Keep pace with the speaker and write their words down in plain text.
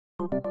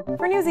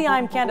For Newsy,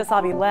 I'm Candace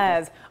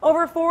Avilés.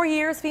 Over 4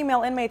 years,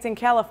 female inmates in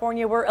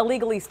California were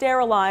illegally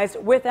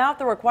sterilized without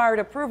the required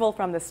approval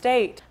from the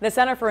state. The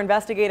Center for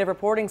Investigative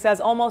Reporting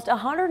says almost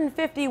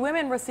 150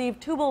 women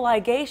received tubal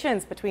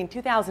ligations between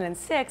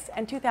 2006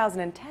 and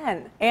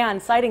 2010.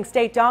 And citing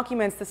state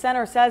documents, the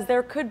center says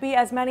there could be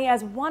as many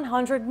as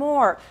 100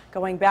 more,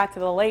 going back to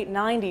the late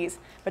 90s.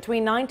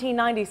 Between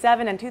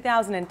 1997 and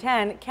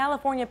 2010,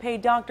 California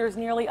paid doctors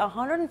nearly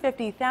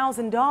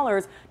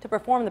 $150,000 to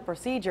perform the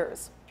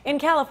procedures. In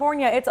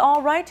California, it's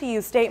all right to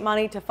use state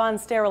money to fund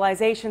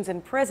sterilizations in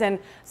prison,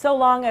 so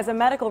long as a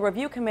medical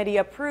review committee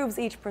approves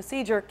each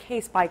procedure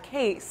case by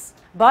case.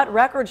 But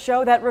records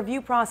show that review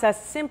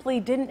process simply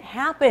didn't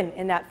happen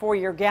in that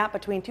 4-year gap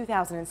between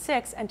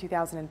 2006 and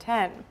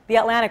 2010. The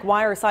Atlantic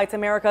Wire cites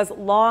America's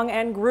long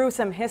and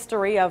gruesome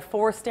history of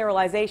forced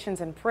sterilizations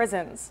in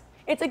prisons.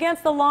 It's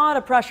against the law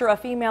to pressure a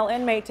female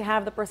inmate to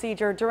have the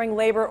procedure during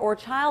labor or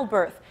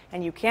childbirth,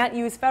 and you can't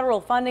use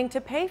federal funding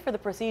to pay for the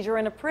procedure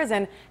in a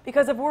prison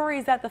because of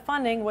worries that the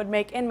funding would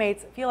make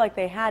inmates feel like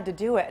they had to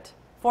do it.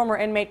 Former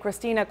inmate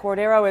Christina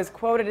Cordero is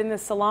quoted in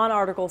this Salon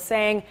article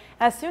saying,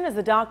 "As soon as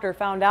the doctor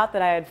found out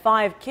that I had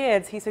 5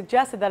 kids, he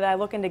suggested that I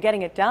look into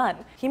getting it done.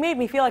 He made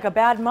me feel like a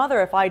bad mother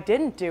if I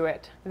didn't do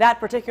it." That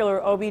particular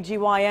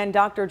OBGYN,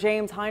 Dr.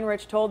 James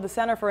Heinrich, told the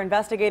Center for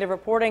Investigative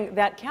Reporting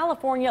that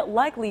California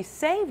likely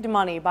saved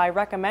money by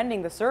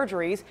recommending the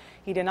surgeries.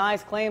 He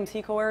denies claims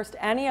he coerced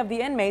any of the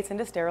inmates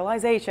into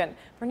sterilization.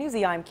 For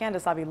Newsy, I'm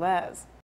Candace Avilés.